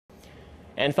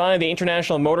And finally, the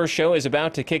International Motor Show is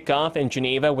about to kick off in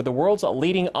Geneva, with the world's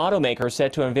leading automakers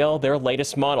set to unveil their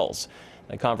latest models.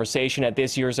 The conversation at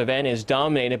this year's event is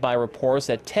dominated by reports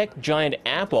that tech giant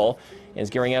Apple is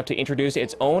gearing up to introduce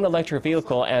its own electric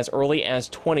vehicle as early as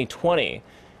 2020.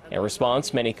 In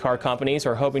response, many car companies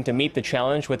are hoping to meet the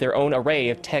challenge with their own array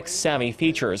of tech-savvy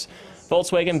features.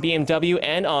 Volkswagen, BMW,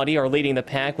 and Audi are leading the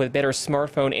pack with better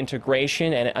smartphone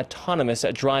integration and autonomous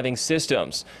driving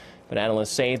systems. But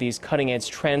analysts say these cutting-edge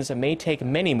trends may take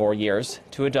many more years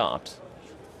to adopt.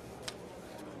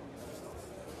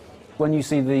 When you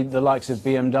see the likes of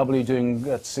BMW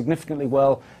doing significantly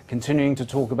well, continuing to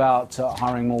talk about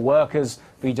hiring more workers,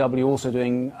 VW also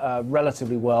doing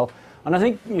relatively well. And I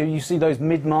think you see those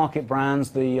mid-market brands,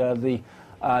 the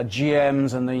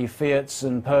GMs and the Fiats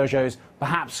and Peugeots,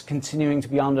 perhaps continuing to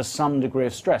be under some degree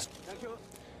of stress.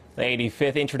 The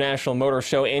 85th International Motor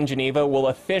Show in Geneva will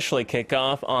officially kick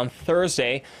off on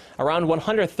Thursday. Around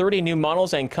 130 new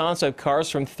models and concept cars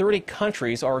from 30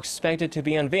 countries are expected to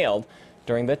be unveiled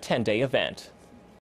during the 10-day event.